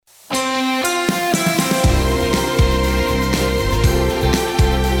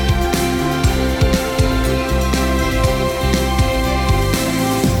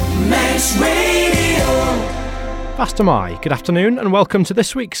Past my good afternoon and welcome to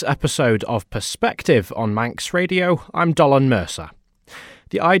this week's episode of Perspective on Manx Radio. I'm Dolan Mercer.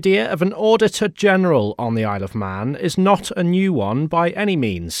 The idea of an Auditor General on the Isle of Man is not a new one by any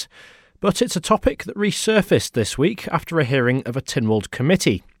means, but it's a topic that resurfaced this week after a hearing of a Tynwald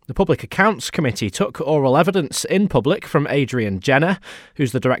committee. The Public Accounts Committee took oral evidence in public from Adrian Jenner,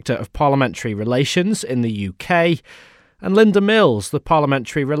 who's the Director of Parliamentary Relations in the UK, and Linda Mills, the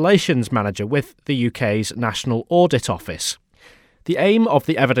Parliamentary Relations Manager with the UK's National Audit Office. The aim of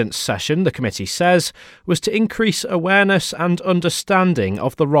the evidence session, the committee says, was to increase awareness and understanding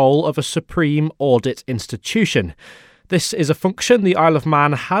of the role of a supreme audit institution. This is a function the Isle of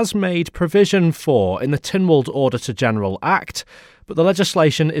Man has made provision for in the Tynwald Auditor General Act, but the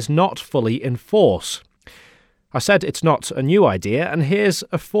legislation is not fully in force. I said it's not a new idea, and here's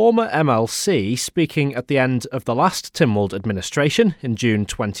a former MLC speaking at the end of the last Tynwald administration in June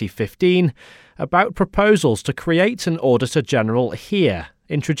 2015 about proposals to create an Auditor General here,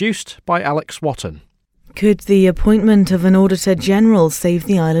 introduced by Alex Wotton. Could the appointment of an Auditor General save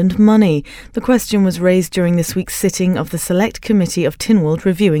the island money? The question was raised during this week's sitting of the Select Committee of Tynwald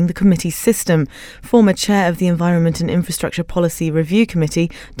reviewing the committee's system. Former chair of the Environment and Infrastructure Policy Review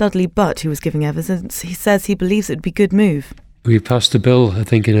Committee, Dudley Butt, who was giving evidence, he says he believes it would be a good move. We passed a bill, I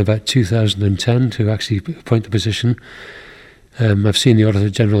think, in about 2010 to actually appoint the position. I've seen the Auditor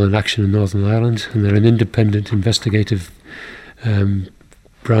General in action in Northern Ireland, and they're an independent investigative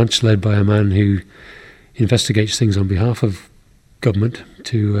branch led by a man who investigates things on behalf of government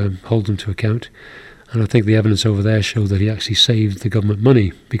to hold them to account. And I think the evidence over there showed that he actually saved the government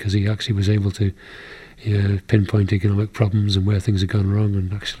money because he actually was able to pinpoint economic problems and where things had gone wrong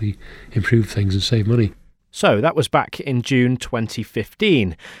and actually improve things and save money. So that was back in June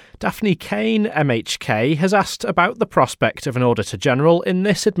 2015. Daphne Kane, MHK, has asked about the prospect of an Auditor General in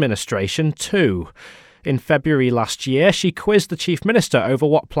this administration too. In February last year, she quizzed the Chief Minister over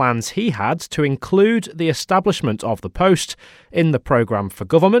what plans he had to include the establishment of the post in the programme for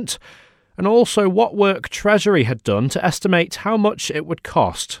government, and also what work Treasury had done to estimate how much it would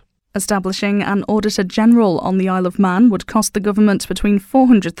cost. Establishing an Auditor General on the Isle of Man would cost the government between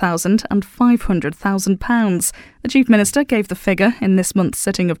 £400,000 and £500,000. The Chief Minister gave the figure in this month's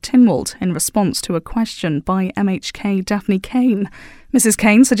sitting of Tynwald in response to a question by MHK Daphne Kane. Mrs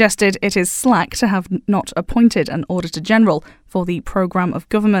Kane suggested it is slack to have not appointed an Auditor General for the programme of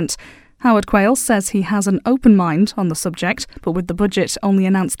government. Howard Quayle says he has an open mind on the subject, but with the budget only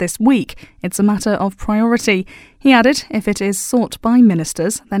announced this week, it's a matter of priority. He added if it is sought by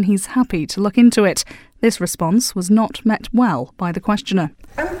ministers, then he's happy to look into it. This response was not met well by the questioner.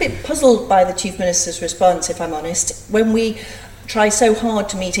 I'm a bit puzzled by the Chief Minister's response, if I'm honest. When we try so hard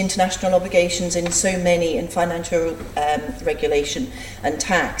to meet international obligations in so many in financial regulation and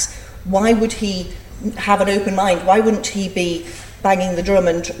tax, why would he have an open mind? Why wouldn't he be banging the drum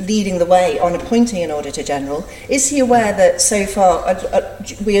and leading the way on appointing an Auditor General? Is he aware that so far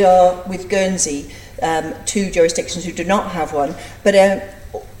we are with Guernsey, two jurisdictions who do not have one, but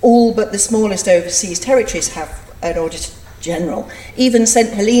all but the smallest overseas territories have an Auditor General. Even St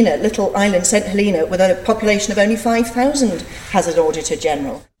Helena, little island St Helena, with a population of only 5,000, has an Auditor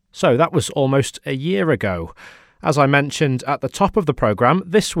General. So that was almost a year ago. As I mentioned at the top of the programme,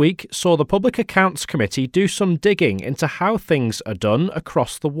 this week saw the Public Accounts Committee do some digging into how things are done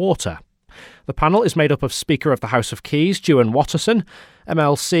across the water. The panel is made up of Speaker of the House of Keys, Juan Watterson,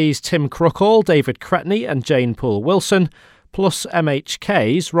 MLCs Tim Crookall, David Cretney and Jane Poole-Wilson, plus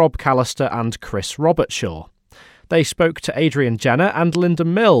MHKs Rob Callister and Chris Robertshaw. They spoke to Adrian Jenner and Linda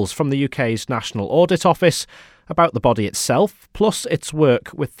Mills from the UK's National Audit Office about the body itself, plus its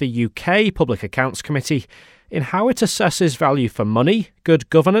work with the UK Public Accounts Committee in how it assesses value for money, good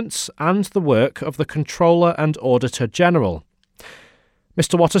governance and the work of the Controller and Auditor General.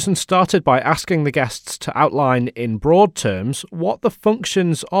 Mr Watterson started by asking the guests to outline in broad terms what the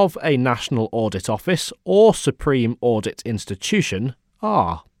functions of a National Audit Office or Supreme Audit Institution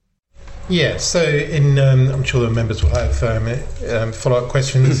are. Yeah, so I'm sure the members will have follow-up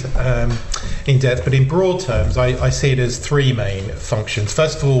questions in depth, but in broad terms, I see it as three main functions.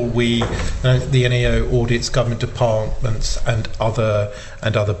 First of all, the NAO audits government departments and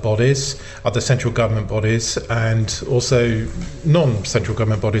other bodies, other central government bodies, and also non-central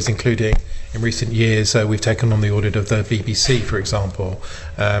government bodies, including in recent years we've taken on the audit of the BBC, for example,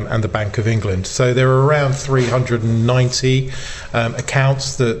 and the Bank of England. So there are around 390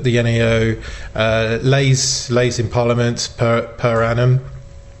 accounts that the NAO lays in Parliament per annum.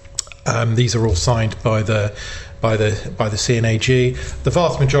 These are all signed by the CNAG. The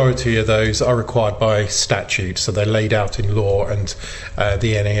vast majority of those are required by statute, so they're laid out in law, and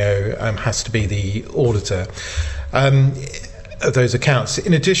the NAO has to be the auditor. those accounts.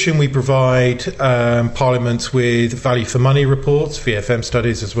 In addition, we provide Parliament with value for money reports, VFM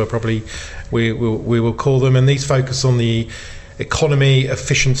studies, as we will call them, and these focus on the economy,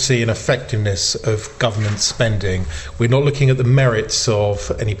 efficiency and effectiveness of government spending. We're not looking at the merits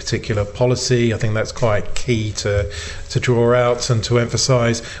of any particular policy. I think that's quite key to draw out and to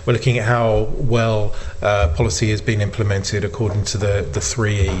emphasise. We're looking at how well policy has been implemented according to the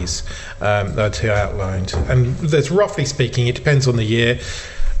 3 E's that I outlined. And there's, roughly speaking, it depends on the year.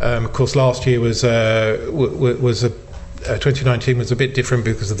 Of course, last year was 2019 was a bit different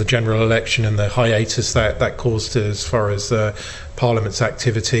because of the general election and the hiatus that caused as far as Parliament's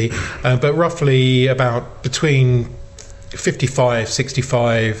activity. But roughly about between 55,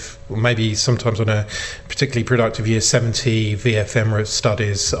 65, or maybe sometimes on a particularly productive year, 70 VFM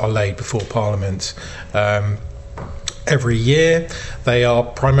studies are laid before Parliament. Every year. They are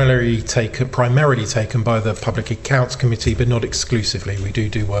primarily taken by the Public Accounts Committee, but not exclusively. We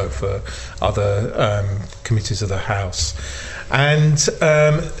do work for other committees of the House. And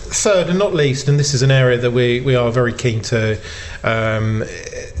third and not least, and this is an area that we are very keen to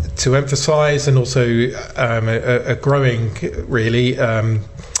emphasise, and also a growing really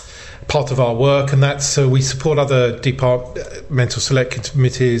part of our work, and that's we support other departmental select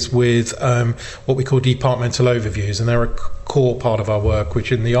committees with what we call departmental overviews, and they're a core part of our work,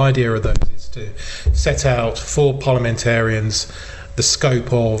 which in the idea of those is to set out for parliamentarians the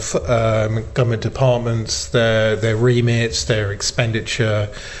scope of government departments, their remits, their expenditure,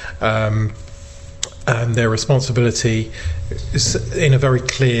 and their responsibility in a very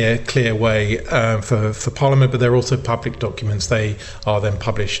clear way for Parliament, but they're also public documents. They are then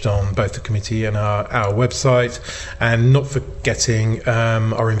published on both the committee and our website, and not forgetting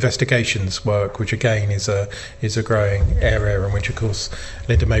our investigations work, which again is a growing area, and which of course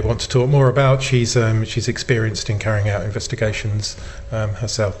Linda may want to talk more about. She's experienced in carrying out investigations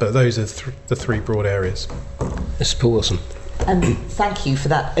herself, but those are the three broad areas. Mr. Paul Wilson. Thank you for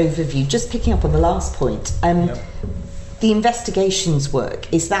that overview. Just picking up on the last point, the investigations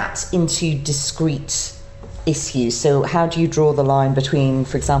work, is that into discrete issues? So how do you draw the line between,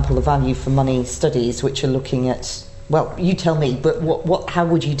 for example, the value for money studies, which are looking at, well, you tell me, but how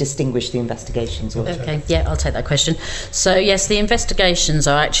would you distinguish the investigations work? Okay, yeah, I'll take that question. So yes, the investigations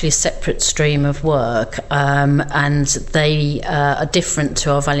are actually a separate stream of work, and they are different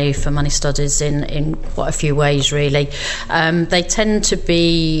to our value for money studies in quite a few ways, really. They tend to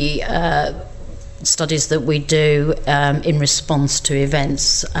be studies that we do in response to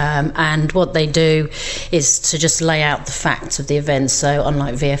events, and what they do is to just lay out the facts of the events. So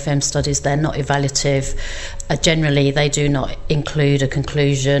unlike VFM studies, they're not evaluative. Generally, they do not include a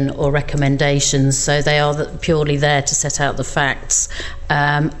conclusion or recommendations, so they are purely there to set out the facts.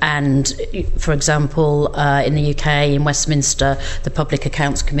 And, for example, in the UK, in Westminster, the Public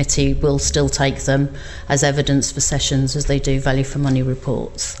Accounts Committee will still take them as evidence for sessions as they do value for money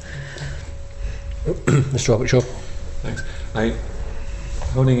reports. Mr. Robert Shaw. Thanks.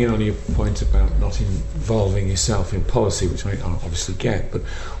 Honing in on your point about not involving yourself in policy, which I obviously get, but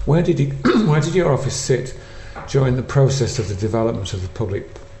where did your office sit during the process of the development of the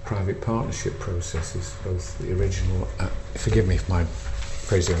public-private partnership processes, both the original, forgive me if my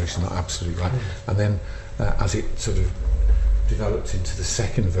phrasing is not absolutely right, and then as it sort of developed into the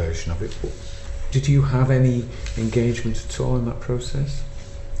second version of it, did you have any engagement at all in that process?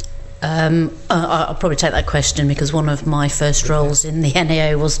 I'll probably take that question because one of my first roles in the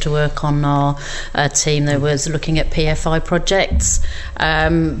NAO was to work on our team that was looking at PFI projects.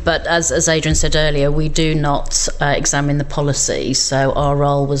 But as Adrian said earlier, we do not examine the policy, so our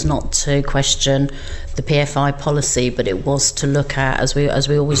role was not to question the PFI policy, but it was to look at, as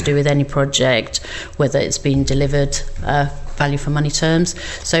we always do with any project, whether it's been delivered value for money terms.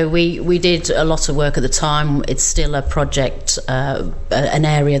 So we did a lot of work at the time. It's still a project, an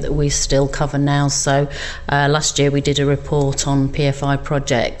area that we still cover now. So last year we did a report on PFI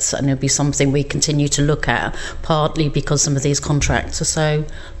projects, and it'll be something we continue to look at, partly because some of these contracts are so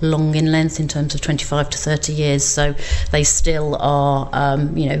long in length, in terms of 25 to 30 years. So they still are,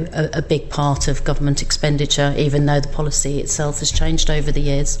 a big part of government expenditure, even though the policy itself has changed over the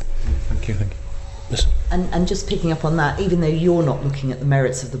years. Thank you. And just picking up on that, even though you're not looking at the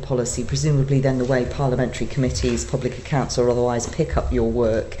merits of the policy, presumably then the way parliamentary committees, public accounts or otherwise pick up your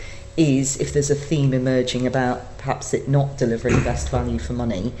work is if there's a theme emerging about perhaps it not delivering best value for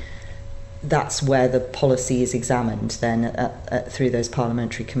money, that's where the policy is examined then through those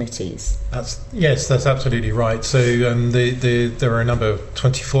parliamentary committees. Yes, that's absolutely right. So there are a number of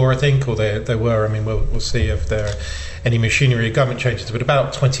 24, I think, or there were. I mean, we'll see if there are any machinery or government changes, but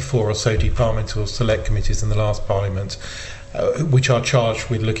about 24 or so departmental select committees in the last parliament, which are charged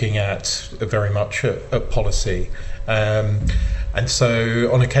with looking at very much at policy. And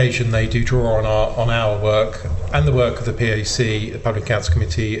so on occasion they do draw on our work and the work of the PAC, the Public Accounts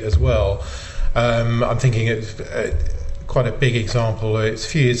Committee as well. I'm thinking of quite a big example. It's a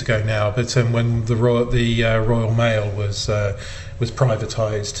few years ago now, but when the Royal Mail was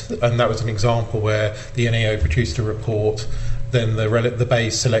privatised, and that was an example where the NAO produced a report, then the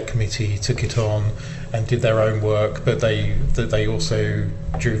Bayes Select Committee took it on and did their own work, but they also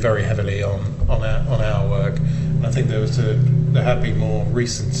drew very heavily on our work. And I think there have been more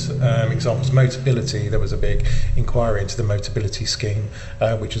recent examples. Motability, there was a big inquiry into the Motability scheme,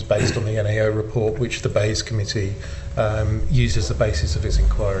 which was based on the NAO report, which the Bayes Committee used as the basis of its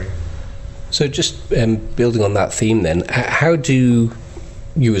inquiry. So just building on that theme then, how do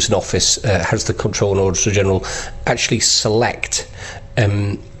you as an office, has the Controller and Auditor General actually select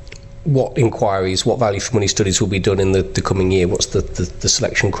what inquiries, what value for money studies will be done in the coming year? What's the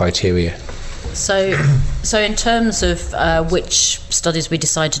selection criteria? So in terms of which studies we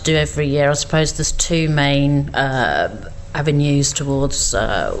decide to do every year, I suppose there's two main avenues towards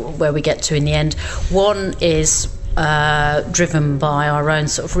where we get to in the end. One is driven by our own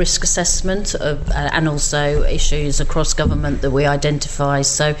sort of risk assessment and also issues across government that we identify.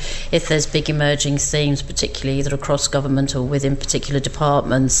 So if there's big emerging themes, particularly either across government or within particular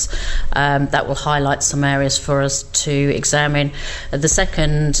departments, that will highlight some areas for us to examine. The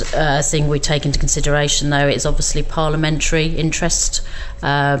second thing we take into consideration, though, is obviously parliamentary interest,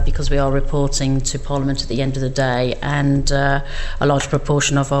 because we are reporting to Parliament at the end of the day, and a large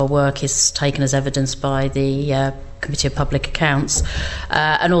proportion of our work is taken as evidence by the Committee of Public Accounts,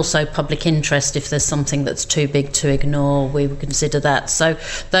 and also public interest. If there's something that's too big to ignore, we would consider that. So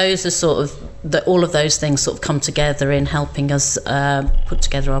those are sort of all of those things sort of come together in helping us put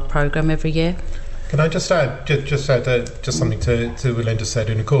together our programme every year. Can I just add something to what Linda said?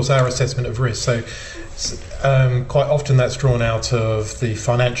 And of course, our assessment of risk. So quite often that's drawn out of the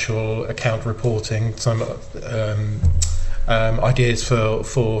financial account reporting. Some ideas for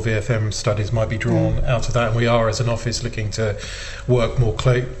VFM studies might be drawn out of that, and we are as an office looking to work more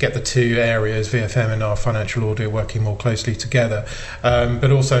get the two areas, VFM and our financial audit, working more closely together.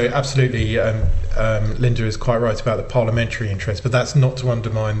 But also, absolutely, Linda is quite right about the parliamentary interest, but that's not to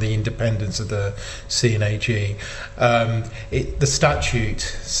undermine the independence of the CNAG. The statute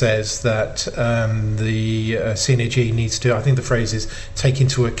says that the CNAG needs to, I think the phrase is, take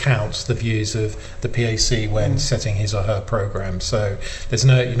into account the views of the PAC when setting his or her programme. So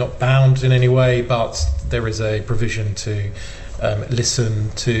you're not bound in any way, but there is a provision to listen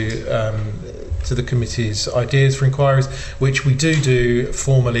to the committee's ideas for inquiries, which we do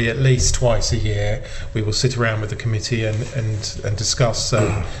formally at least twice a year. We will sit around with the committee and discuss.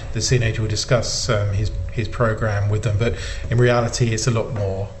 The CNAG will discuss his programme with them, but in reality, it's a lot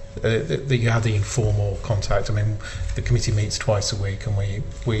more. You have the informal contact. I mean, the committee meets twice a week, and the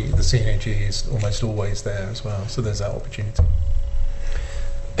CNAG is almost always there as well. So there's that opportunity.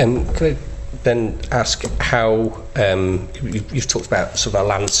 Can I then ask how you've talked about sort of a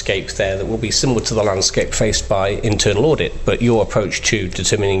landscape there that will be similar to the landscape faced by internal audit, but your approach to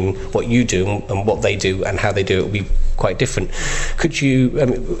determining what you do and what they do and how they do it will be quite different. Could you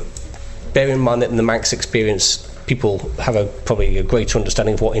bear in mind that in the Manx experience, people have probably a greater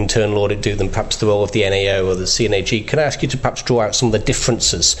understanding of what internal audit do than perhaps the role of the NAO or the CNAG. Can I ask you to perhaps draw out some of the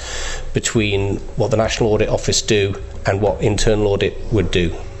differences between what the National Audit Office do and what internal audit would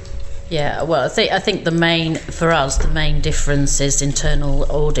do? Yeah, well, I think the main difference is internal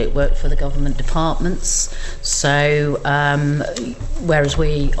audit work for the government departments. So whereas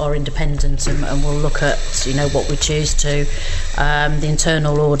we are independent and we'll look at what we choose to, the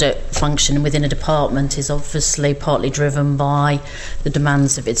internal audit function within a department is obviously partly driven by the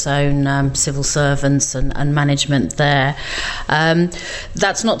demands of its own civil servants and management there.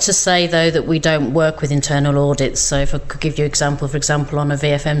 That's not to say though that we don't work with internal audits. So if I could give you an example, for example, on a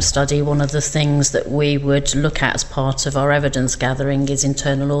VFM study, one of the things that we would look at as part of our evidence gathering is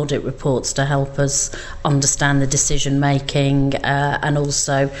internal audit reports to help us understand the decision making and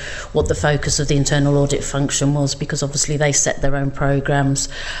also what the focus of the internal audit function was, because obviously they set their own programmes,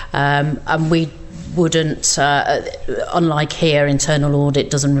 and we wouldn't, unlike here, internal audit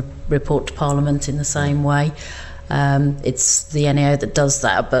doesn't report to Parliament in the same way. It's the NAO that does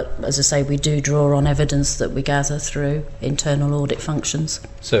that, but as I say, we do draw on evidence that we gather through internal audit functions.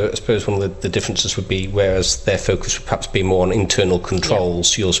 So I suppose one of the differences would be, whereas their focus would perhaps be more on internal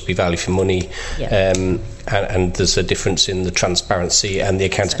controls, yours would be value for money, and there's a difference in the transparency and the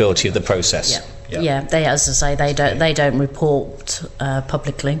accountability of the process. They, as I say, they don't report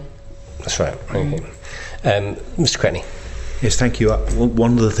publicly. That's right. Mr. Cretney. Yes, thank you.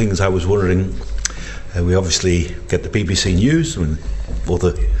 One of the things I was wondering, we obviously get the BBC News when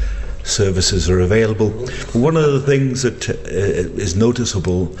other services are available. But one of the things that is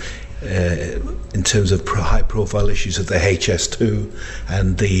noticeable in terms of high-profile issues of the HS2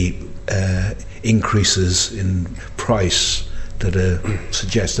 and the increases in price that are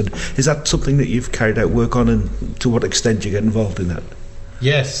suggested, is that something that you've carried out work on, and to what extent do you get involved in that?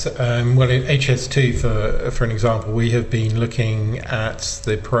 Yes, well, in HS2, for an example, we have been looking at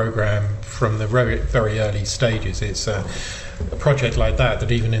the programme from the very, very early stages. It's a project like that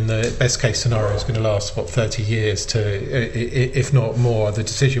that even in the best case scenario is going to last, 30 years, if not more. The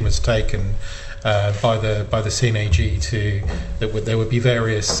decision was taken by the CNAG that there would be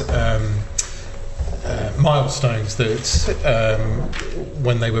various milestones that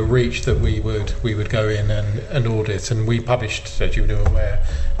when they were reached, that we would go in and audit, and we published, as you were aware,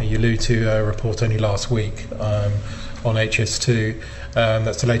 you allude to a report only last week on HS2.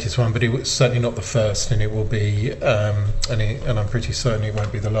 That's the latest one, but it was certainly not the first, and it will be, and I'm pretty certain it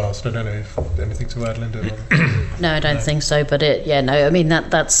won't be the last. I don't know if anything to add, Linda. No, I don't think so. But I mean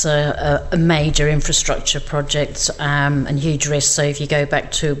that's a major infrastructure project and huge risk. So if you go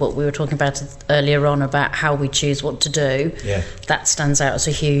back to what we were talking about earlier on about how we choose what to do, that stands out as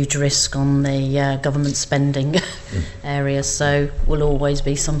a huge risk on the government spending area. So will always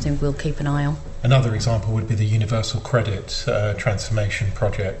be something we'll keep an eye on. Another example would be the Universal Credit Transformation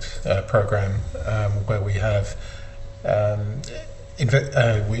Project programme, where we have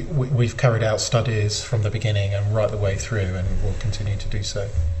we've carried out studies from the beginning and right the way through, and will continue to do so.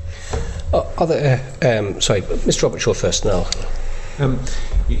 Are there? Sorry, Mr. Robert Shaw first. Now,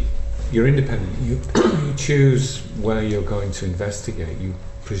 you're independent. You choose where you're going to investigate. You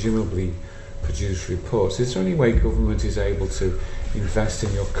presumably produce reports. Is there any way government is able to invest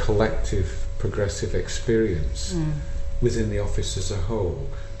in your collective progressive experience within the office as a whole?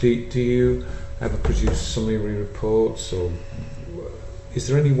 Do you ever produce summary reports, or is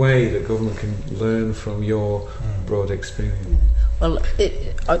there any way that government can learn from your broad experience? Well,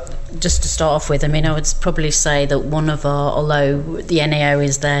 just to start off with, I mean, I would probably say that although the NAO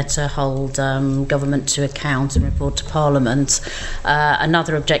is there to hold government to account and report to Parliament,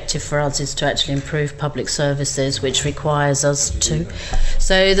 another objective for us is to actually improve public services, which requires us to.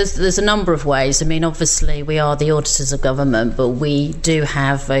 So there's a number of ways. I mean, obviously we are the auditors of government, but we do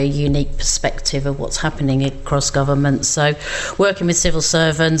have a unique perspective of what's happening across government. So working with civil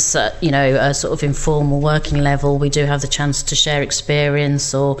servants at, a sort of informal working level, we do have the chance to share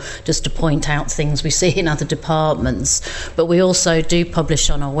experience or just to point out things we see in other departments. But we also do publish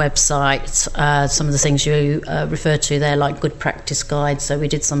on our website some of the things you referred to there, like good practice guides. So we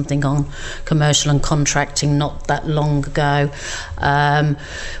did something on commercial and contracting not that long ago.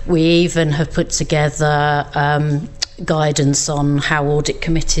 We even have put together guidance on how audit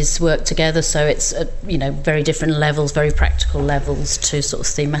committees work together, so it's very different levels, very practical levels to sort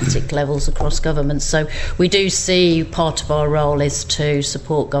of thematic levels across government. So we do see part of our role is to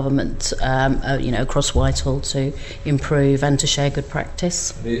support government across Whitehall to improve and to share good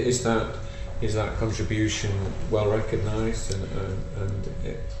practice. Is that contribution well recognised and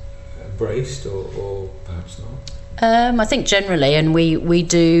embraced, or perhaps not? I think generally, and we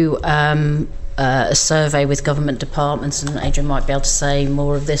do a survey with government departments, and Adrian might be able to say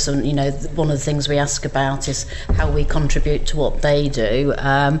more of this. And one of the things we ask about is how we contribute to what they do,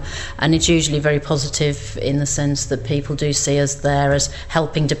 and it's usually very positive in the sense that people do see us there as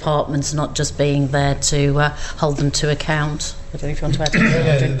helping departments, not just being there to hold them to account. I don't know if you want to add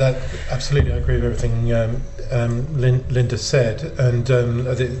anything. Yeah, absolutely, I agree with everything Linda said,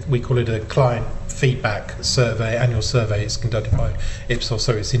 and we call it a client feedback survey, annual survey. It's conducted by Ipsos,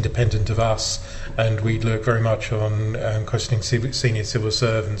 so it's independent of us, and we look very much on questioning senior civil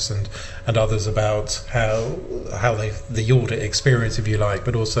servants and others about how the audit experience, if you like,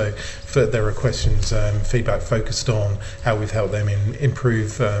 but also there are questions, feedback focused on how we've helped them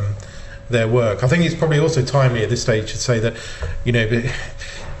improve their work. I think it's probably also timely at this stage to say that,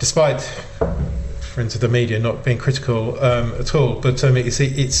 despite, for instance, the media not being critical at all, but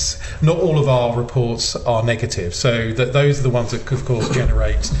it's not all of our reports are negative. So that those are the ones that, of course,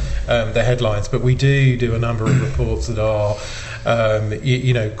 generate the headlines. But we do a number of reports that are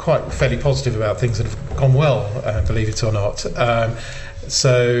quite fairly positive about things that have gone well, believe it or not.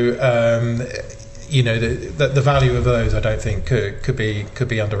 The value of those, I don't think, could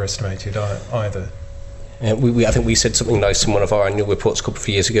be underestimated either. I think we said something nice in one of our annual reports a couple of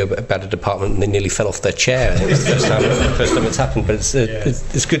years ago about a department and they nearly fell off their chair. It was the first time it's happened, but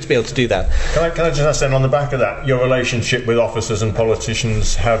it's good to be able to do that. Can I just ask then, on the back of that, your relationship with officers and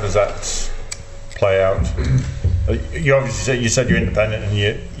politicians, how does that play out? You obviously said you're independent and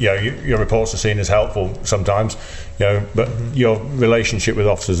your reports are seen as helpful sometimes, but your relationship with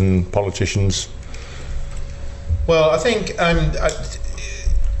officers and politicians. Well, I think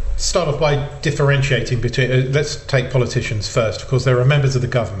start off by differentiating between. Let's take politicians first. Of course, there are members of the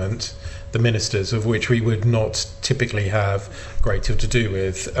government, the ministers, of which we would not typically have a great deal to do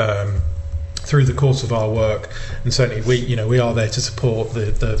with through the course of our work, and certainly we are there to support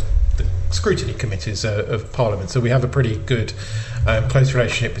the scrutiny committees of Parliament. So we have a pretty good close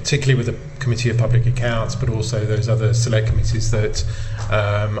relationship, particularly with the Committee of Public Accounts, but also those other select committees that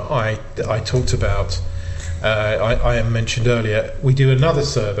I talked about. I mentioned earlier. We do another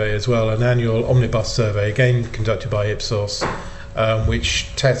survey as well, an annual omnibus survey, again conducted by Ipsos,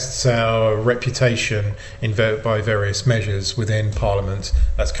 which tests our reputation by various measures within Parliament.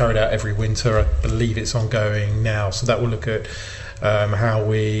 That's carried out every winter. I believe it's ongoing now. So that will look at how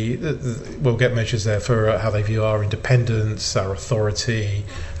we'll get measures there for how they view our independence, our authority,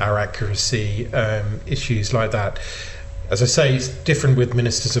 our accuracy, issues like that. As I say, it's different with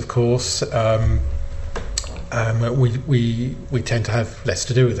ministers, of course. We tend to have less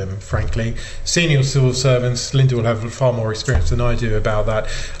to do with them, frankly. Senior civil servants, Linda will have far more experience than I do about that.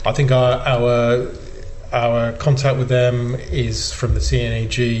 I think our contact with them is from the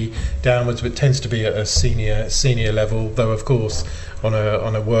CNAG downwards, but tends to be at a senior level. Though, of course, on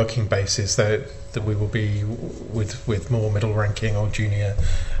a working basis, that we will be with more middle ranking or junior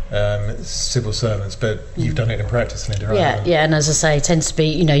civil servants. But you've done it in practice, Linda, right? Yeah, and as I say, it tends to be,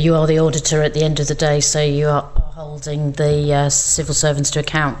 you are the auditor at the end of the day, so you are holding the civil servants to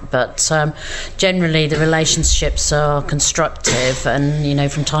account. But generally, the relationships are constructive, and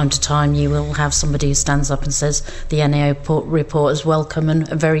from time to time, you will have somebody who stands up and says the NAO report is welcome and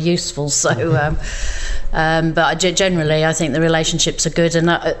very useful. So, but generally, I think the relationships are good, and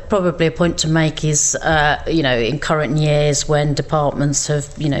probably a point to make is, in current years when departments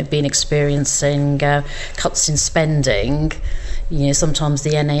have, been experiencing cuts in spending. Sometimes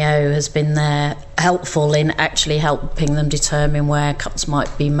the NAO has been there helpful in actually helping them determine where cuts might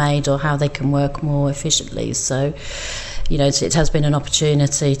be made or how they can work more efficiently. So, it has been an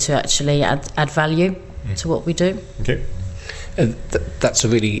opportunity to actually add value to what we do. Okay. That's a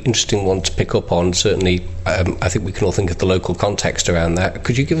really interesting one to pick up on. Certainly, I think we can all think of the local context around that.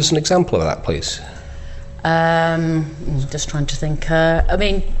 Could you give us an example of that, please? Just trying to think.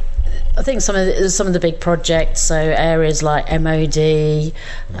 I think some of the big projects, so areas like MOD,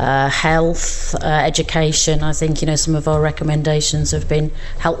 health, education, I think, some of our recommendations have been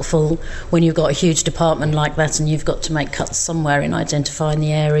helpful when you've got a huge department like that and you've got to make cuts somewhere in identifying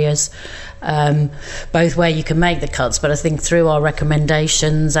the areas, both where you can make the cuts, but I think through our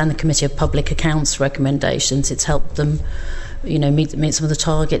recommendations and the Committee of Public Accounts recommendations, it's helped them meet some of the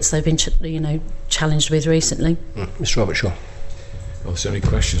targets they've been challenged with recently. Mr. Robert Shaw. Well, so many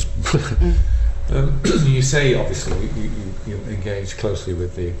questions. You say, obviously, you engage closely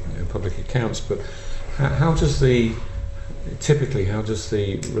with the public accounts, but how does the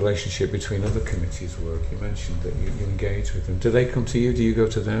relationship between other committees work? You mentioned that you engage with them. Do they come to you? Do you go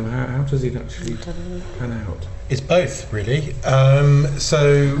to them? How does it actually pan out? It's both, really.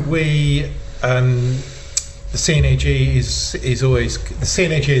 So we... the CNAG is always... The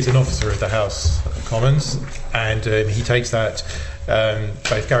CNAG is an officer of the House of Commons, and he takes that...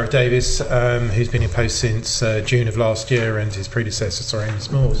 both Gareth Davis, who's been in post since June of last year, and his predecessor, Sir Amy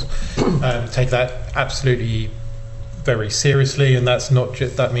Smalls, take that absolutely very seriously, and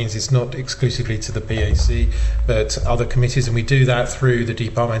that means it's not exclusively to the PAC, but other committees, and we do that through the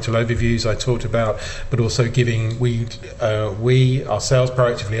departmental overviews I talked about, but also we ourselves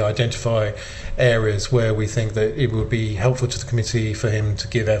proactively identify areas where we think that it would be helpful to the committee for him to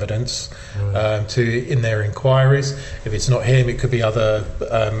give evidence in their inquiries. If it's not him, it could be other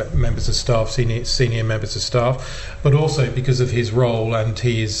members of staff, senior members of staff, but also because of his role, and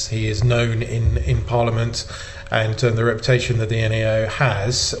he is known in Parliament, and the reputation that the NAO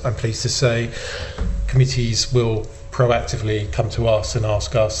has, I'm pleased to say, committees will proactively come to us and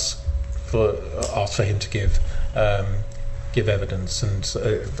ask for him to give evidence. And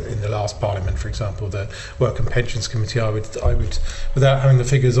in the last Parliament, for example, the Work and Pensions Committee, I would, without having the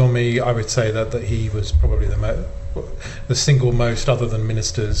figures on me, I would say that he was probably the single most, other than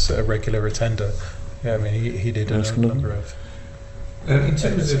ministers, regular attender. Yeah, I mean, he did a number of. In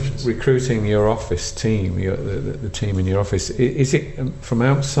terms of recruiting your office team, the team in your office, is it from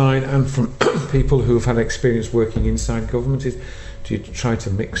outside and from people who have had experience working inside government? Do you try to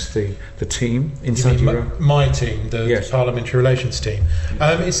mix the team inside my team, the Parliamentary Relations team?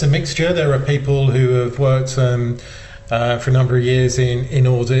 It's a mixture. There are people who have worked for a number of years in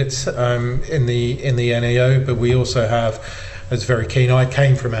audit in the NAO, but we also have, as very keen. I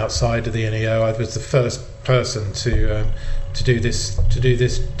came from outside of the NAO. I was the first person to do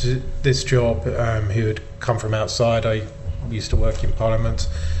this job who had come from outside. I used to work in Parliament,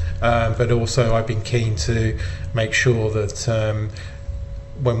 but also I've been keen to make sure that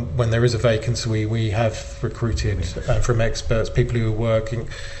when there is a vacancy, we have recruited from experts, people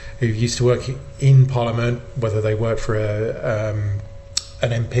who used to work in Parliament, whether they work for an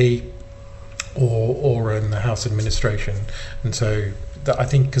MP or in the House administration. And so I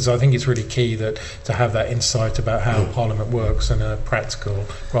think it's really key to have that insight about how Parliament works in a practical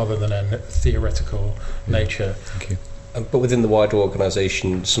rather than a theoretical nature. Thank you. But within the wider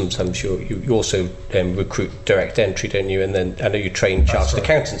organisation, sometimes you also recruit direct entry, don't you? And then I know you train chartered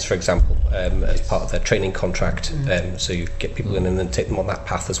accountants, for example, as part of their training contract. So you get people in and then take them on that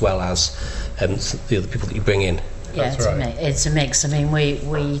path, as well as the other people that you bring in. Yeah, it's a mix. I mean,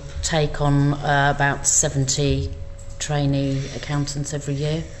 we take on about 70 trainee accountants every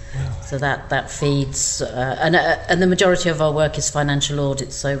year. Wow. So that feeds, and the majority of our work is financial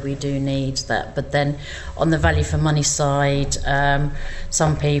audit, so we do need that. But then on the value for money side,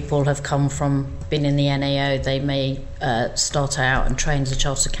 some people have been in the NAO. They may start out and train as a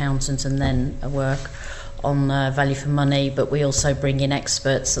chartered accountant and then work on value for money, but we also bring in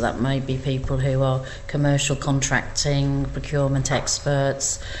experts, so that may be people who are commercial contracting, procurement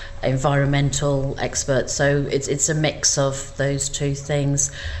experts, environmental experts. So it's a mix of those two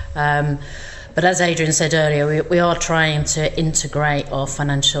things. But as Adrian said earlier, we are trying to integrate our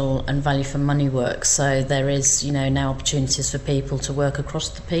financial and value for money work. So there is, now opportunities for people to work across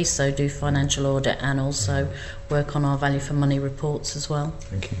the piece, so do financial audit and also work on our value for money reports as well.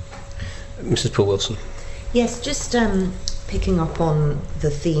 Thank you. Mrs. Poole-Wilson. Yes, just picking up on the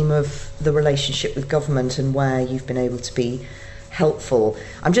theme of the relationship with government and where you've been able to be helpful.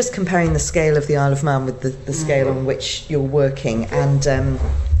 I'm just comparing the scale of the Isle of Man with the scale on which you're working, and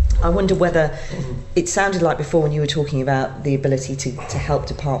I wonder whether it sounded like before when you were talking about the ability to help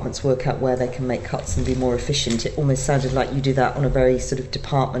departments work out where they can make cuts and be more efficient, it almost sounded like you do that on a very sort of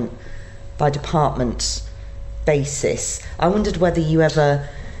department by department basis. I wondered whether you ever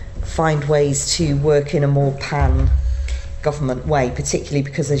find ways to work in a more pan-government way, particularly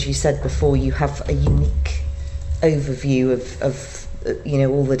because, as you said before, you have a unique overview of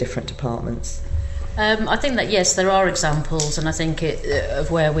all the different departments. I think that, yes, there are examples, and I think of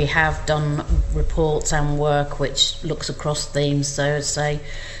where we have done reports and work which looks across themes, so say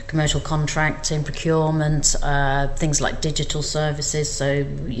commercial contracting, procurement, things like digital services. So,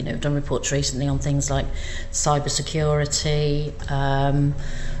 we've done reports recently on things like cyber security,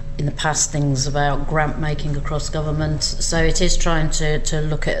 in the past things about grant making across government. So it is trying to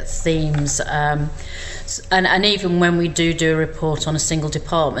look at themes, and even when we do a report on a single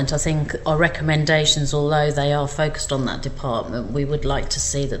department, I think our recommendations, although they are focused on that department, we would like to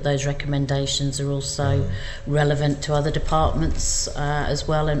see that those recommendations are also relevant to other departments as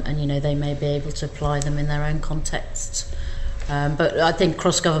well, and they may be able to apply them in their own contexts. But I think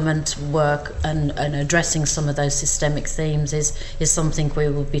cross-government work and addressing some of those systemic themes is something we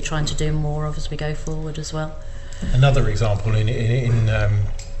will be trying to do more of as we go forward as well. Another example in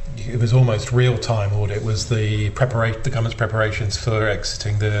it was almost real-time audit was the government's preparations for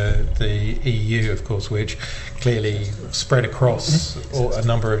exiting the EU, of course, which clearly spread across a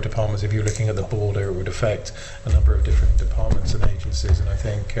number of departments. If you're looking at the border, it would affect a number of different departments and agencies, and I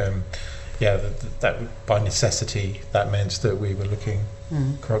think that by necessity that meant that we were looking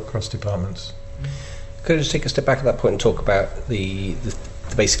across departments. Could I just take a step back at that point and talk about the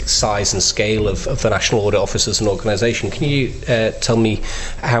basic size and scale of the National Audit Office as an organisation? Can you tell me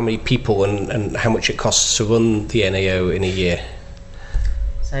how many people and how much it costs to run the NAO in a year?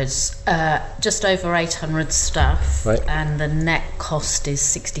 So it's just over 800 staff, right, and the net cost is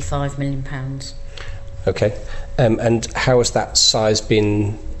 £65 million. Okay. And how has that size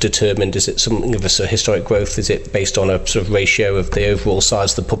been determined? Is it something of a sort of historic growth? Is it based on a sort of ratio of the overall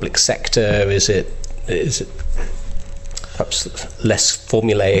size of the public sector? Is it perhaps less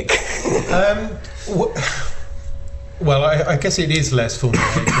formulaic? Well, I guess it is less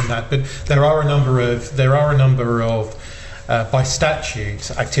formulaic than that, but there are a number of by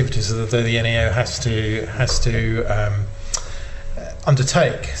statute, activities that the NAO has to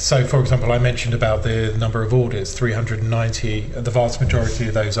undertake. So, for example, I mentioned about the number of audits, 390. The vast majority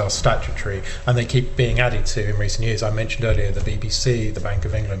of those are statutory, and they keep being added to in recent years. I mentioned earlier the BBC, the Bank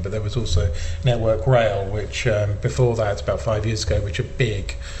of England, but there was also Network Rail, which before that, about 5 years ago, which are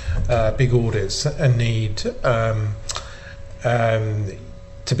big audits and need to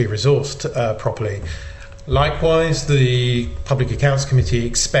be resourced properly. Likewise, the Public Accounts Committee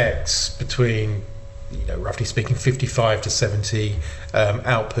expects between, roughly speaking, 55 to 70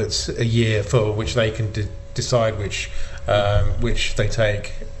 outputs a year for which they can decide which they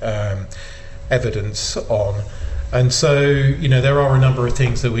take evidence on. And so, there are a number of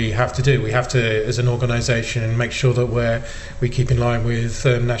things that we have to do. We have to, as an organisation, make sure that we keep in line with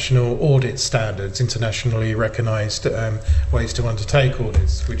national audit standards, internationally recognised ways to undertake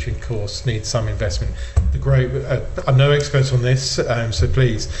audits, which of course need some investment. I'm no expert on this, so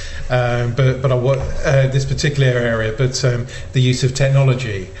please, but I want this particular area. But the use of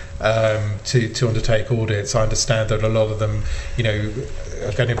technology to undertake audits, I understand that a lot of them,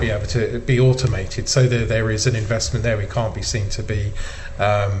 are going to be able to be automated, so there is an investment there. We can't be seen to be,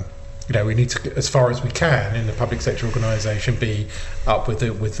 we need to, as far as we can in the public sector organisation, be up with the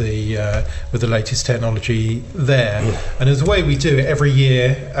latest technology there. And as the way we do it every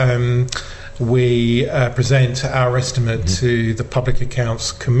year, we present our estimate to the Public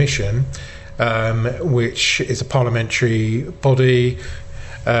Accounts Commission, which is a parliamentary body,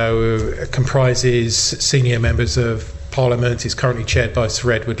 comprises senior members of Parliament. Is currently chaired by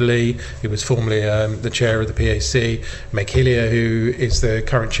Sir Edward Lee, who was formerly the chair of the PAC. Meg Hillier, who is the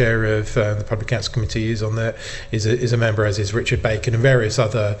current chair of the Public Accounts Committee, is a member, as is Richard Bacon, and various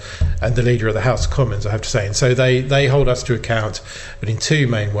other, and the leader of the House of Commons, I have to say. And so they hold us to account, but in two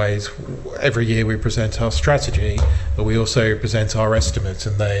main ways. Every year we present our strategy, but we also present our estimates,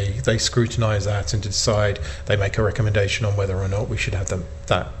 and they scrutinise that and decide. They make a recommendation on whether or not we should have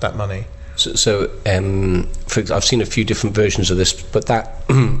that money. So I've seen a few different versions of this, but that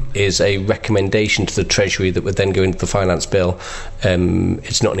is a recommendation to the Treasury that would then go into the finance bill.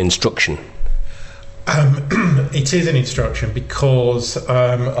 It's not an instruction. It is an instruction because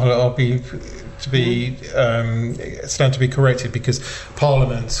I'll stand to be corrected, because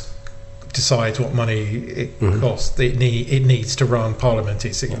Parliament decides what money it costs. It needs to run Parliament.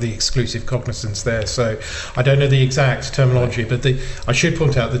 It's the exclusive cognizance there. So I don't know the exact terminology, but I should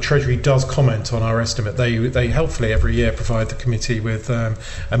point out the Treasury does comment on our estimate. They helpfully every year provide the committee with a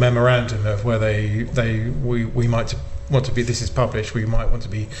memorandum of where we might want to be. This is published. We might want to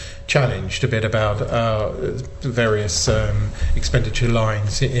be challenged a bit about various expenditure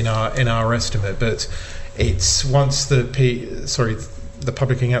lines in our estimate. But it's once the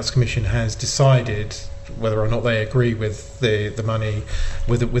Public Accounts Commission has decided whether or not they agree with the money,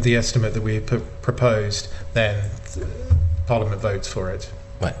 with the estimate that we proposed, then Parliament votes for it.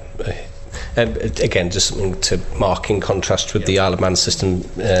 Right. Again, just something to mark in contrast with the Isle of Man system.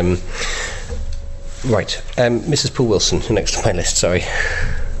 Right. Mrs. Poole Wilson, next on my list. Sorry.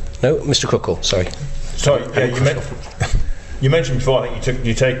 No, Mr. Crookall. Sorry. Sorry. You mentioned before, I think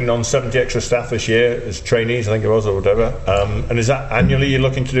you're taking on 70 extra staff this year as trainees, I think it was, or whatever. And is that annually you're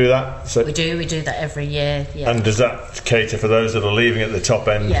looking to do that? So we do that every year. Yeah. And does that cater for those that are leaving at the top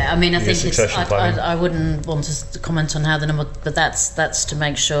end? Yeah, I mean, I think I wouldn't want to comment on how the number, but that's to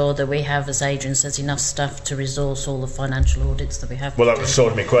make sure that we have, as Adrian says, enough staff to resource all the financial audits that we have. Well, that was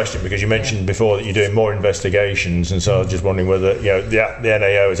sort of my question, because you mentioned before that you're doing more investigations, and so I was just wondering whether the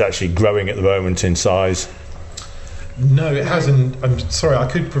NAO is actually growing at the moment in size. No, it hasn't. I'm sorry, I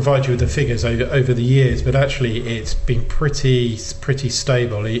could provide you with the figures over the years, but actually it's been pretty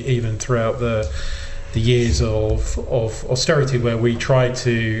stable, even throughout the years of austerity, where we try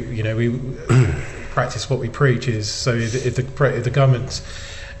to, we practice what we preach. Is so if the government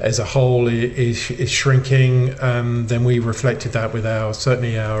as a whole is shrinking, then we reflected that with our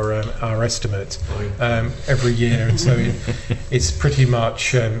estimate every year, and so it's pretty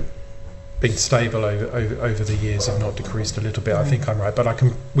much been stable over the years and not decreased a little bit. I think I'm right, but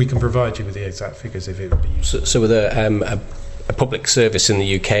we can provide you with the exact figures if it would be useful. So with a public service in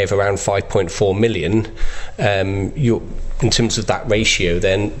the UK of around 5.4 million, in terms of that ratio,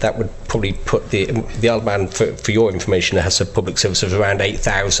 then that would probably put the Isle of Man, for your information, has a public service of around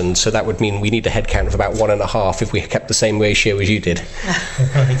 8,000. So that would mean we need a headcount of about 1.5 if we kept the same ratio as you did.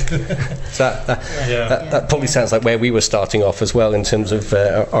 So that probably sounds like where we were starting off as well in terms of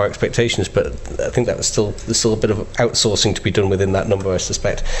our expectations. But I think there's still a bit of outsourcing to be done within that number, I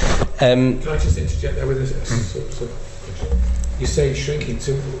suspect. Can I just interject there with a sort of question? you say shrinking.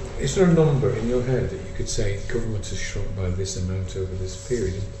 So, is there a number in your head that you could say government has shrunk by this amount over this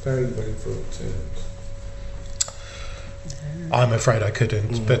period in very, very broad terms? I'm afraid I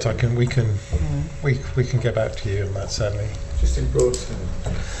couldn't, but I can. We can get back to you on that, certainly. Just in broad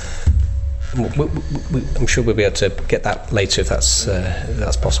terms. I'm sure we'll be able to get that later if that's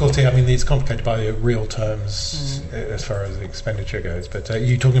possible. Of course, I mean, it's complicated by real terms as far as the expenditure goes. But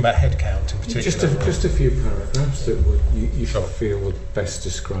you're talking about headcount in particular. Just a few paragraphs that you feel would best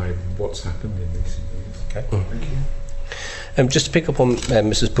describe what's happened in recent years. Okay. Thank you. Just to pick up on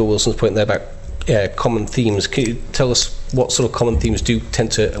Mrs. Poole Wilson's point there about common themes, can you tell us what sort of common themes do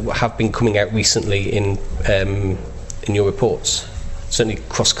tend to have been coming out recently in your reports? Certainly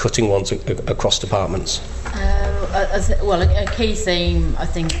cross-cutting ones across departments. A key theme I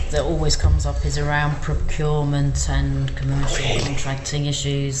think that always comes up is around procurement and commercial contracting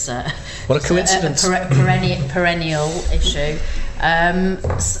issues. What a coincidence! Perennial issue.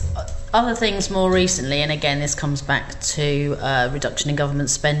 Other things more recently, and again this comes back to reduction in government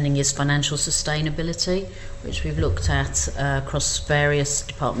spending, is financial sustainability, which we've looked at across various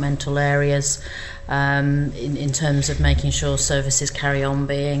departmental areas in terms of making sure services carry on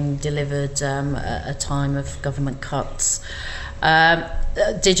being delivered at a time of government cuts.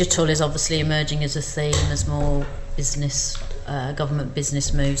 Digital is obviously emerging as a theme as more government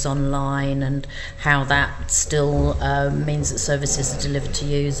business moves online, and how that still means that services are delivered to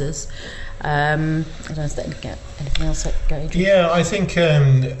users. I don't know if that get anything else that go. Yeah, I think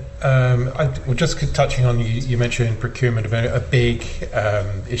just touching on you mentioned procurement. A big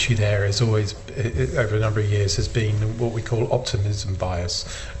issue there is always over a number of years has been what we call optimism bias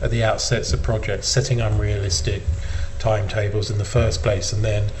at the outsets of projects, setting unrealistic timetables in the first place, and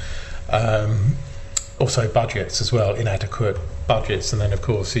then also budgets as well, inadequate budgets, and then of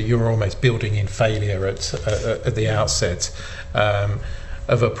course you're almost building in failure at the outset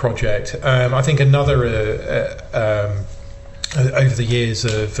of a project. I think another over the years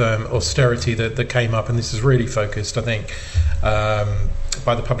of austerity that came up, and this is really focused, I think,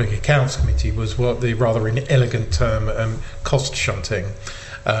 by the Public Accounts Committee, was what the rather inelegant term cost shunting.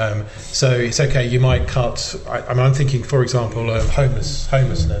 So it's okay. You might cut. I'm thinking, for example,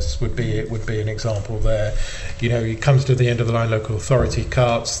 homelessness would be an example there. It comes to the end of the line. Local authority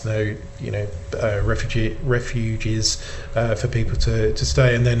cuts. Refuges for people to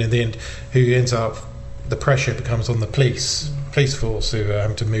stay, and then in the end, who ends up? The pressure becomes on the police force, who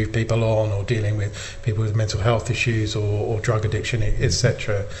have to move people on, or dealing with people with mental health issues or drug addiction,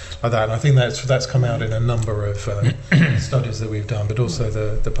 etc., like that. And I think that's come out in a number of studies that we've done, but also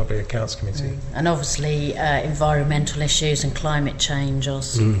the Public Accounts Committee. And obviously, environmental issues and climate change are,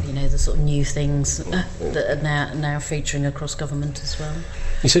 the sort of new things that are now featuring across government as well.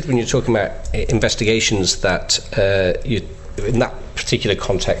 You said when you're talking about investigations that in that particular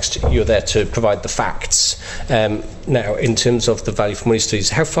context, you're there to provide the facts. Now, in terms of the value for money studies,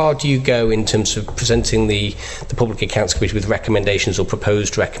 how far do you go in terms of presenting the Public Accounts Committee with recommendations or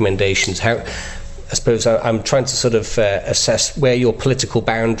proposed recommendations? I suppose I'm trying to sort of assess where your political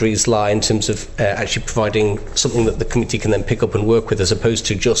boundaries lie in terms of actually providing something that the committee can then pick up and work with, as opposed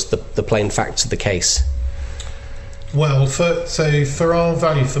to just the plain facts of the case. Well, for our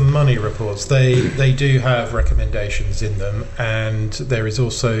value for money reports, they do have recommendations in them, and there is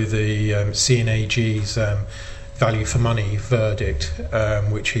also the CNAG's value for money verdict,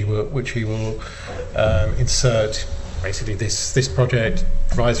 which he will insert. Basically, this project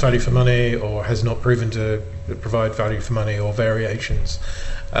provides value for money, or has not proven to provide value for money, or variations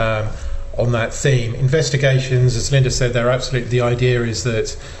on that theme. Investigations, as Linda said, they're absolutely. The idea is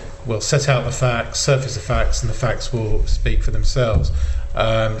that we'll set out the facts, surface the facts, and the facts will speak for themselves.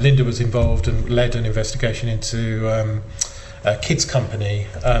 Linda was involved and led an investigation into Kids Company,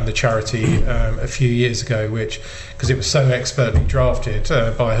 the charity, a few years ago, which, because it was so expertly drafted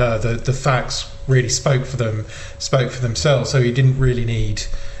by her, the facts really spoke for themselves. So you didn't really need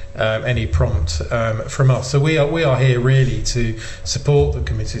any prompt from us. So we are here really to support the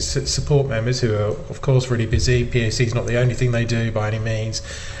committee, support members who are of course really busy. PAC is not the only thing they do by any means,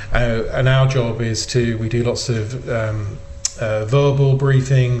 and our job is we do lots of verbal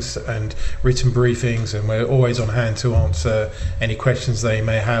briefings and written briefings, and we're always on hand to answer any questions they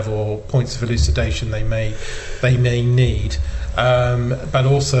may have or points of elucidation they may need. But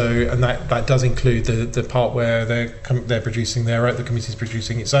also, and that does include the part where they're producing the committee's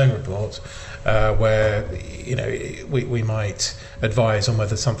producing its own report, where we might advise on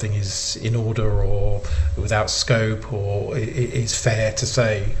whether something is in order or without scope or is fair to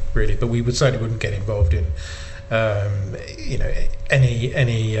say, really. But we certainly wouldn't get involved in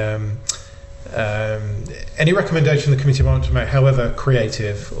any Any recommendation the committee might want to make, however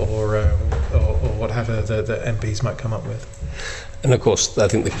creative or whatever the MPs might come up with? And of course, I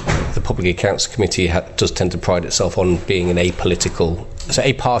think the Public Accounts Committee does tend to pride itself on being an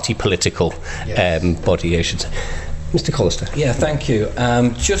party political body, I should say. Mr. Collister. Yeah, thank you.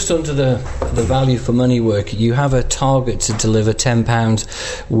 Just under the value for money work, you have a target to deliver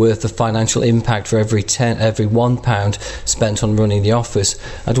 £10 worth of financial impact for every £1 spent on running the office.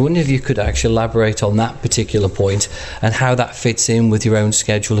 I'd wonder if you could actually elaborate on that particular point and how that fits in with your own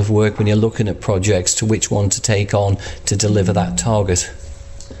schedule of work when you're looking at projects, to which one to take on to deliver that target.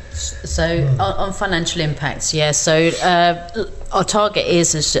 So on financial impacts, so our target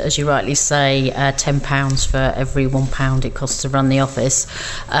is, as you rightly say, £10 for every £1 it costs to run the office.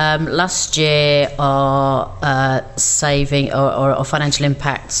 Last year, our saving or our financial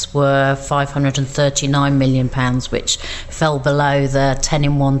impacts were £539 million, which fell below the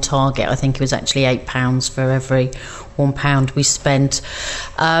 10-in-1 target. I think it was actually £8 for every £1 we spent.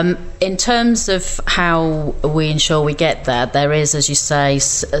 In terms of how we ensure we get there is, as you say,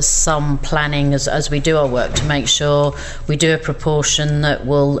 some planning as we do our work to make sure we do a proportion that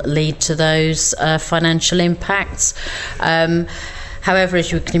will lead to those financial impacts. However,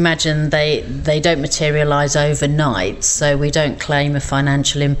 as you can imagine, they don't materialise overnight, so we don't claim a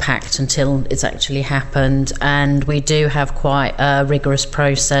financial impact until it's actually happened, and we do have quite a rigorous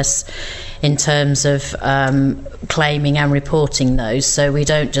process in terms of claiming and reporting those. So we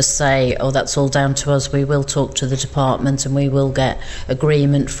don't just say, oh, that's all down to us. We will talk to the department and we will get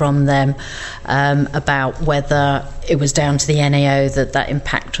agreement from them about whether it was down to the NAO that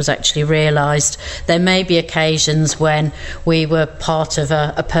impact was actually realised. There may be occasions when we were part of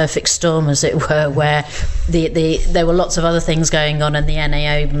a perfect storm, as it were, where there were lots of other things going on and the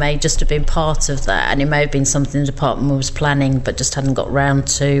NAO may just have been part of that, and it may have been something the department was planning but just hadn't got round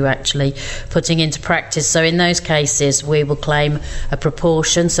to actually putting into practice. So in those cases we will claim a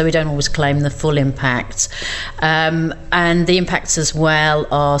proportion, so we don't always claim the full impact. And the impacts as well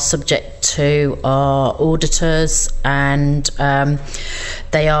are subject to our auditors, and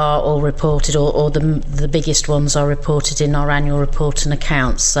they are all reported, or the biggest ones are reported in our annual report and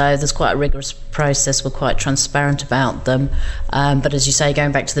accounts. So there's quite a rigorous process. We're quite transparent about them. But as you say,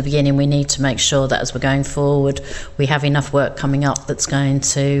 going back to the beginning, we need to make sure that as we're going forward, we have enough work coming up that's going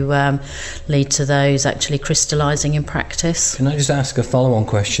to lead to those actually crystallising in practice. Can I just ask a follow-on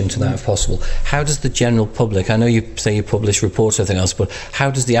question to that, if possible? How does the general public, I know you say you publish reports or anything else, but how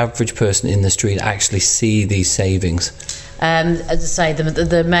does the average person in the street actually see these savings? As I say,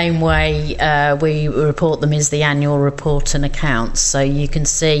 the main way we report them is the annual report and accounts. So you can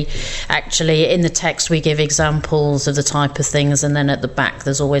see, actually, in the text we give examples of the type of things, and then at the back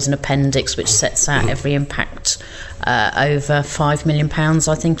there's always an appendix which sets out every impact over £5 million,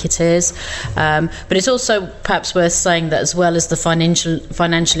 I think it is. But it's also perhaps worth saying that as well as the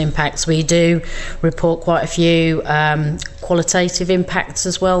financial impacts, we do report quite a few qualitative impacts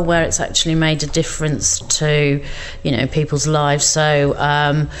as well, where it's actually made a difference to, people's lives.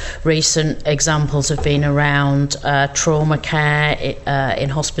 So recent examples have been around trauma care in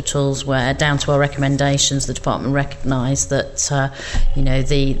hospitals, where down to our recommendations the department recognised that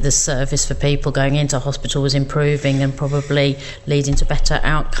the service for people going into hospital was improving and probably leading to better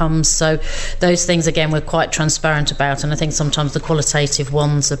outcomes. So those things, again, we're quite transparent about, and I think sometimes the qualitative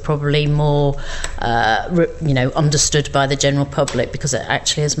ones are probably more understood by the general public because it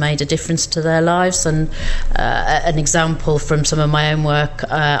actually has made a difference to their lives. And an example from some of my own work,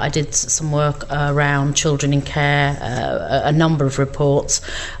 I did some work around children in care, a number of reports,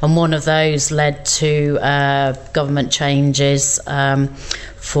 and one of those led to government changes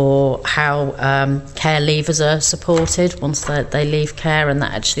for how care leavers are supported once they leave care, and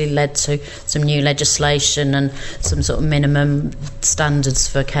that actually led to some new legislation and some sort of minimum standards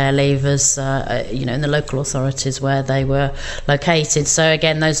for care leavers, in the local authorities where they were located. So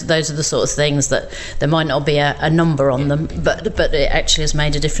again, those are the sort of things that there might not be a number on them, but it actually has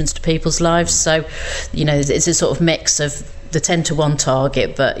made a difference to people's lives. So, it's a sort of mix of the 10-to-1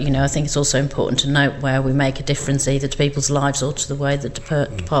 target, but I think it's also important to note where we make a difference either to people's lives or to the way that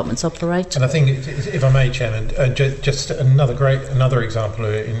departments operate. And I think, if I may, Chairman, just another example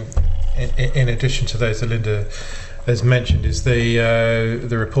in addition to those that Linda has mentioned is the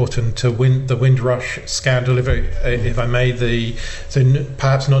report into the Windrush scandal. If I may,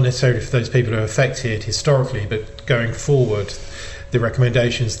 perhaps not necessarily for those people who are affected historically, but going forward, the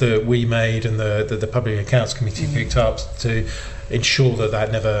recommendations that we made and the Public Accounts Committee picked up to ensure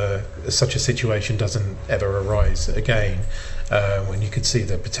that such a situation doesn't ever arise again, when you could see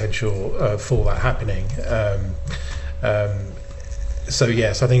the potential for that happening. So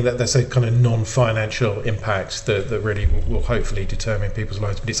yes, I think that's a kind of non-financial impact that really will hopefully determine people's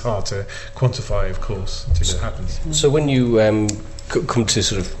lives, but it's hard to quantify, of course, until it happens. So when you come to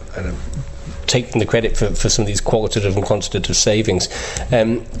sort of taking the credit for some of these qualitative and quantitative savings,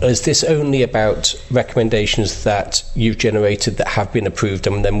 is this only about recommendations that you've generated that have been approved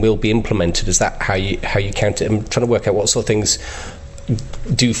and then will be implemented? Is that how you count it? I'm trying to work out what sort of things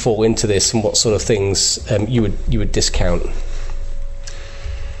do fall into this and what sort of things you would discount.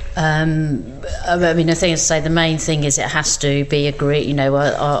 I mean, I think, as I say, the main thing is it has to be agreed. You know,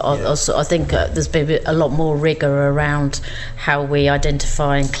 I think there's been a lot more rigour around how we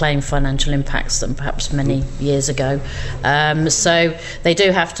identify and claim financial impacts than perhaps many years ago. So they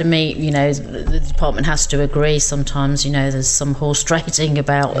do have to meet. You know, the department has to agree. Sometimes, you know, there's some horse trading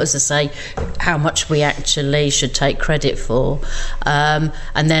about, as I say, how much we actually should take credit for. And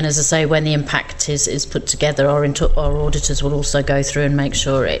then, as I say, when the impact is put together, our auditors will also go through and make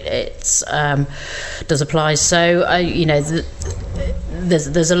sure it does apply. So you know,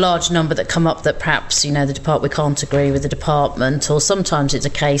 there's a large number that come up that perhaps, you know, we can't agree with the department, or sometimes it's a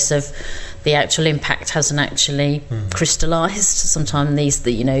case of the actual impact hasn't actually crystallised. Sometimes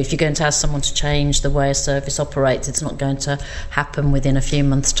you know, if you're going to ask someone to change the way a service operates, it's not going to happen within a few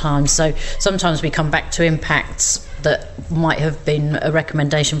months' time. So sometimes we come back to impacts that might have been a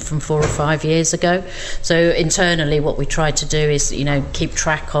recommendation from 4 or 5 years ago. So internally, what we try to do is, you know, keep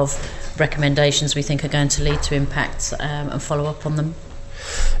track of recommendations we think are going to lead to impacts and follow up on them.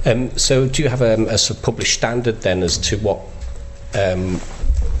 So do you have a sort of published standard then as to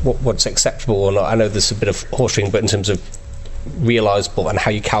what's acceptable or not? I know there's a bit of horsing, but in terms of realisable and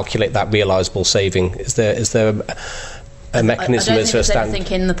how you calculate that realisable saving, is there a mechanism? I don't think there's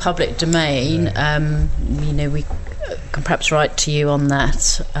anything in the public domain. You know, we can perhaps write to you on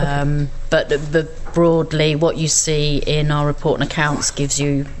that. But broadly, what you see in our report and accounts gives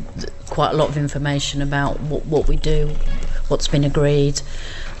you quite a lot of information about what we do, what's been agreed,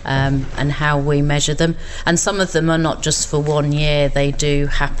 and how we measure them. And some of them are not just for 1 year, they do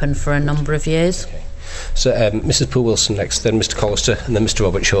happen for a number of years. Okay. So Mrs. Poole-Wilson next, then Mr. Collister, and then Mr.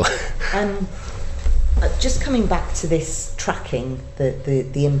 Robert Shaw. Just coming back to this tracking,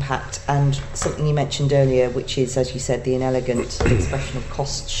 the impact, and something you mentioned earlier, which is, as you said, the inelegant expression of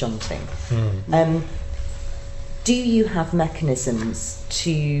cost shunting. Do you have mechanisms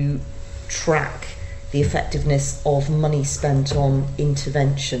to track the effectiveness of money spent on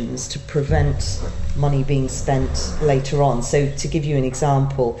interventions to prevent money being spent later on? So, to give you an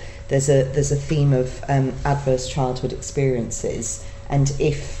example, there's a theme of adverse childhood experiences, and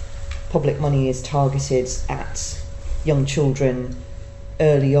if public money is targeted at young children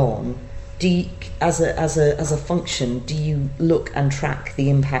early on, do you, as a function, do you look and track the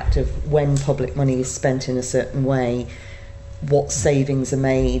impact of when public money is spent in a certain way, what savings are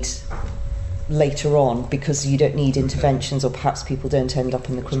made later on, because you don't need interventions, or perhaps people don't end up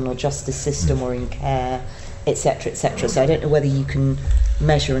in the criminal justice system or in care, etc., etc. So I don't know whether you can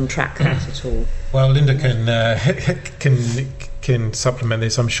measure and track that at all. Well, Linda can supplement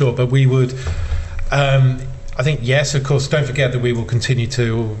this, I'm sure, but we would, I think, yes, of course, don't forget that we will continue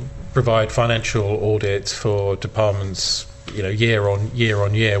to provide financial audits for departments, you know, year on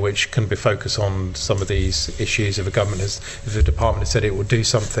year, which can be focused on some of these issues. If the department has said it will do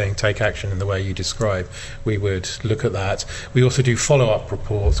something, take action in the way you describe, we would look at that. We also do follow-up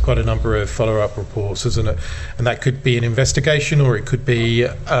reports, quite a number of follow-up reports, isn't it? And that could be an investigation, or it could be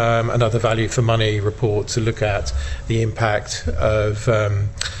another value for money report to look at the impact of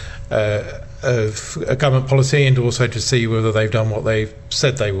a government policy, and also to see whether they've done what they've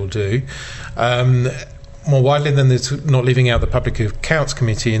said they will do. More widely than this, not leaving out the Public Accounts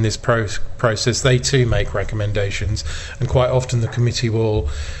Committee in this process, they too make recommendations, and quite often the committee will,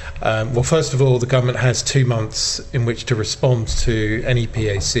 well, first of all, the government has 2 months in which to respond to any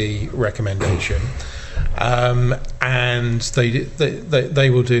PAC recommendation, and they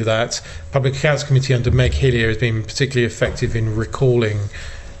will do that. Public Accounts Committee under Meg Hillier has been particularly effective in recalling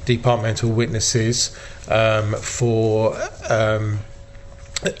departmental witnesses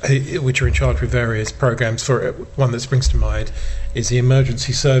which are in charge with various programs. For one that springs to mind is the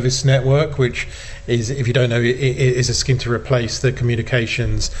Emergency Service Network, which is, if you don't know, it is a scheme to replace the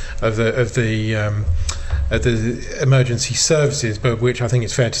communications of the emergency services, but which I think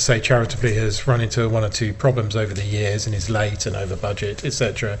it's fair to say charitably has run into 1 or 2 problems over the years and is late and over budget,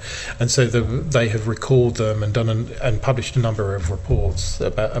 etc. And so they have recalled them and done and published a number of reports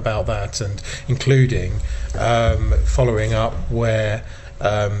about that, and including following up where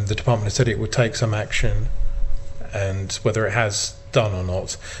the department has said it would take some action, and whether it has done or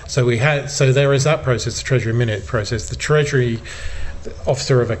not. So there is that process, the Treasury Minute process. The Treasury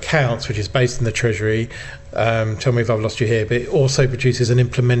Officer of Accounts, which is based in the Treasury, tell me if I've lost you here, but it also produces an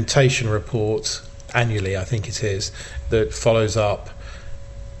implementation report annually, I think it is, that follows up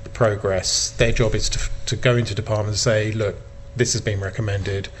the progress. Their job is to go into departments and say, look, this has been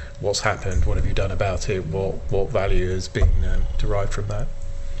recommended, what's happened, what have you done about it, what value has been derived from that.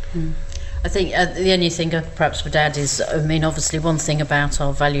 I think the only thing I perhaps would add is, obviously one thing about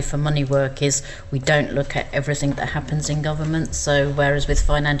our value for money work is we don't look at everything that happens in government. So whereas with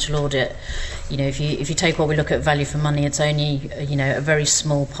financial audit, if you take what we look at value for money, it's only a very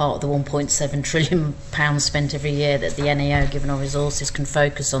small part of the 1.7 trillion pounds spent every year that the NAO, given our resources, can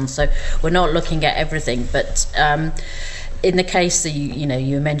focus on. So we're not looking at everything, but in the case that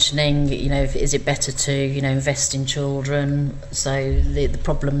you were mentioning, is it better to invest in children? So the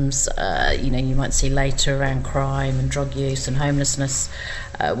problems you might see later around crime and drug use and homelessness,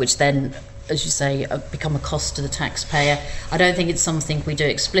 which then, as you say, become a cost to the taxpayer. I don't think it's something we do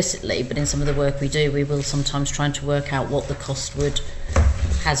explicitly, but in some of the work we do, we will sometimes try to work out what the cost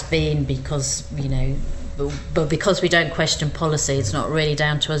has been, because but because we don't question policy, it's not really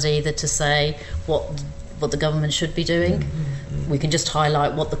down to us either to say what the government should be doing. We can just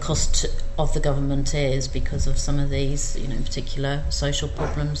highlight what the cost of the government is because of some of these, particular social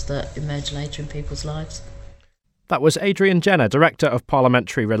problems that emerge later in people's lives. That was Adrian Jenner, Director of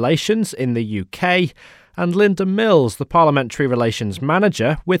Parliamentary Relations in the UK, and Linda Mills, the Parliamentary Relations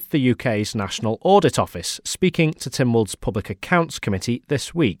Manager with the UK's National Audit Office, speaking to Tynwald's Public Accounts Committee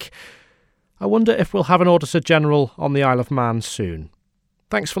this week. I wonder if we'll have an Auditor General on the Isle of Man soon.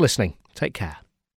 Thanks for listening. Take care.